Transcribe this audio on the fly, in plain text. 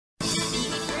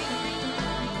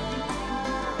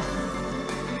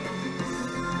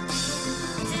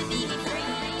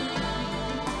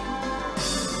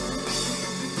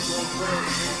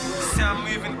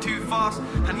fast,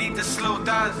 I need to slow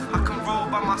down. I can roll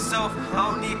by myself, I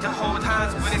don't need to hold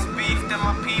hands. When it's beef, then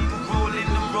my people roll in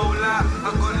and roll out. I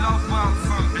got love where I'm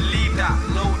from, believe that,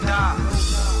 no doubt.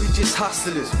 We just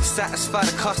hustlers, we satisfy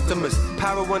the customers.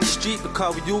 Power on the street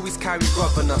because we always carry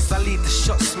grub on us. I leave the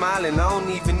shot smiling, I don't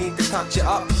even need to touch it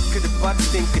up. Cause the buds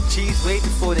think of cheese way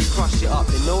before they crush it up.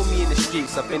 They know me in the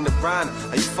streets, I've been the brand.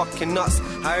 Are you fucking nuts?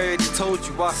 I already told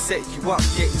you I'll set you up,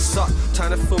 get you sucked.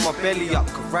 Trying to fill my belly up,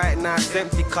 cause right now it's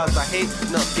empty cause I hate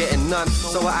not getting none.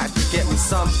 So I had to get me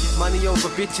some. Money over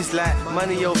bitches like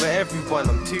money over everyone.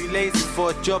 I'm too lazy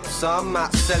for a job, so I'm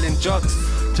out selling drugs.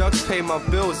 Drugs pay my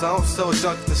bills, I don't sell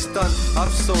drugs to stunt.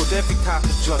 I've sold every type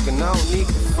of drug and I don't need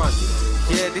the front.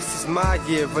 Yeah, this is my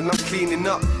year and I'm cleaning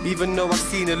up. Even though I've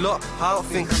seen a lot, I don't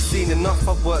think I've seen enough.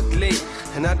 I work late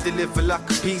and I deliver like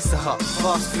a Pizza Hut.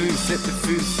 Fast food, flip the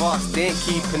food fast, they ain't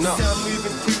keeping up. I'm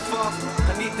moving too fast,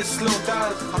 I need to slow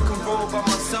down. I can roll by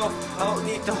myself, I don't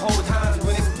need to hold hands.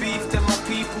 When it's beef, then my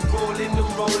people roll in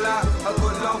and roll out. I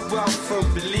got love where I'm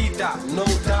from, believe that, no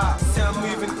doubt. Say I'm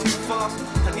moving too fast,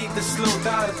 I need to slow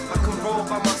down. I can roll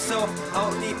by myself, I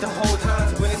don't need to hold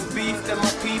hands. When it's beef, then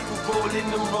my people roll in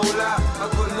and roll out. I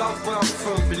got love where I'm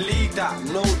from, believe that,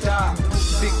 no doubt.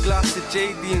 Big glass of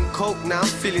JD and Coke, now I'm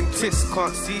feeling tiss,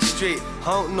 can't see straight.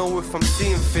 I don't know if I'm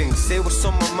seeing things. Say what's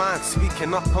on my mind,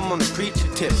 speaking up, I'm on a preacher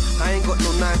tip. I ain't got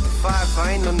no 9 to 5,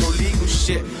 I ain't on no legal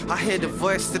shit. I hear the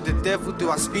voice of the devil, do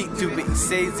I speak to it? He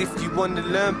says if you wanna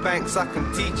learn banks, I can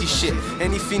teach you shit.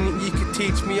 Anything that you could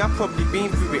teach me, I've probably been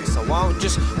through it. So I don't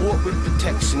just walk with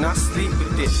protection, I sleep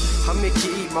with it. I make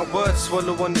you eat my words,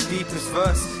 swallow on the deepest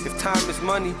verse. If time is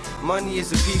money, money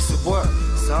is a piece of work.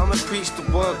 So I'ma preach the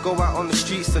word, go out on the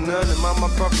streets and earn it. My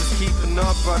brothers keeping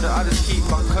up, brother, I just keep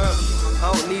my curve.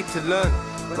 I don't need to learn,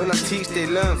 when I teach they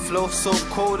learn. Flow so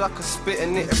cold I can spit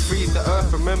in it and freeze the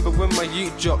earth. Remember when my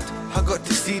youth dropped, I got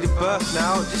to see the birth.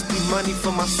 Now I don't just need money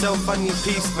for myself, I need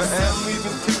peace for air. I'm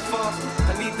moving too fast,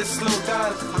 I need to slow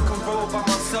down. I can roll by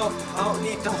myself, I don't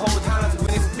need to hold hands.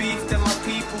 When it's beef, then my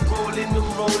people roll in and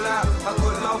roll out. I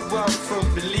got love where I'm from,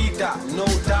 believe that, no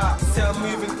doubt. Say I'm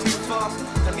moving too fast,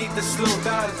 I need to slow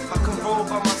down. I can roll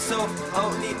by myself, I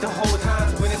don't need to hold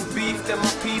hands. When it's beef, then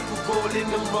my people roll in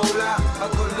and roll out. I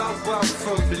got love where I'm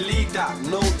from, believe that,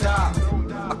 no doubt.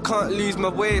 I can't lose my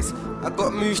ways, I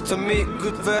got moves to make,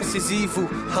 good versus evil.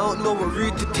 I don't know what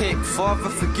route to take, Father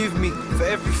forgive me for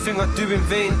everything I do in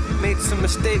vain. Made some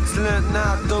mistakes, learned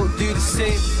now I don't do the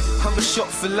same. I'm a shot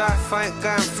for life, I ain't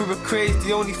going through a craze.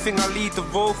 The only thing I lead the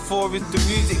role for is the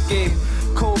music game.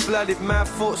 Cold-blooded, mad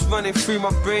thoughts running through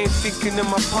my brain. Thinking of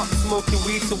my pop, smoking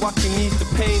weed so I can ease the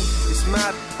pain. It's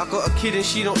mad, I got a kid and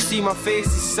she don't see my face.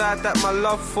 It's sad that my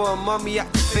love for her mummy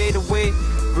had to fade away.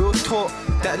 Real talk,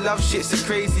 that love shit's a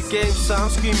crazy game. So I'm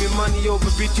screaming money over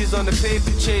bitches on the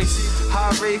paper chase. How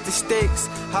I raise the stakes,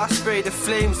 how I spray the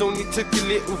flames. Only took a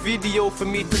little video for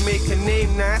me to make a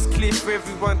name. Now it's clear for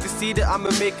everyone to see that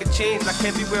I'ma make a change. Like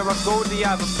everywhere I go they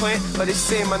have a point, but they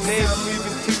say my name. I'm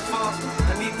moving too fast,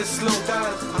 I need to slow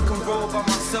down. I can roll by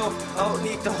myself, I don't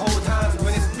need to hold hands.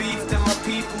 When it's beef, then my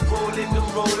people roll in and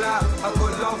roll out. I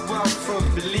got love where I'm from,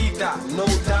 believe that, no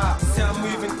doubt. Say I'm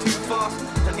moving too fast,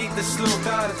 I need to slow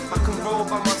down. I can roll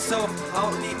by myself, I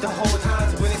don't need to hold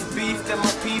hands. When it's beef, then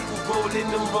my people roll in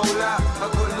and roll out. I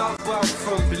got love where I'm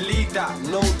from, believe that,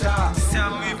 no doubt. Say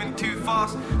I'm moving too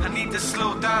fast, I need to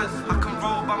slow down. I can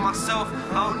roll by myself,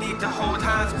 I don't need to hold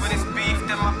hands. When it's beef,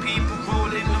 then my people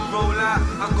roll in and roll out.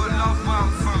 I got love where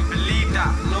I'm from, believe that.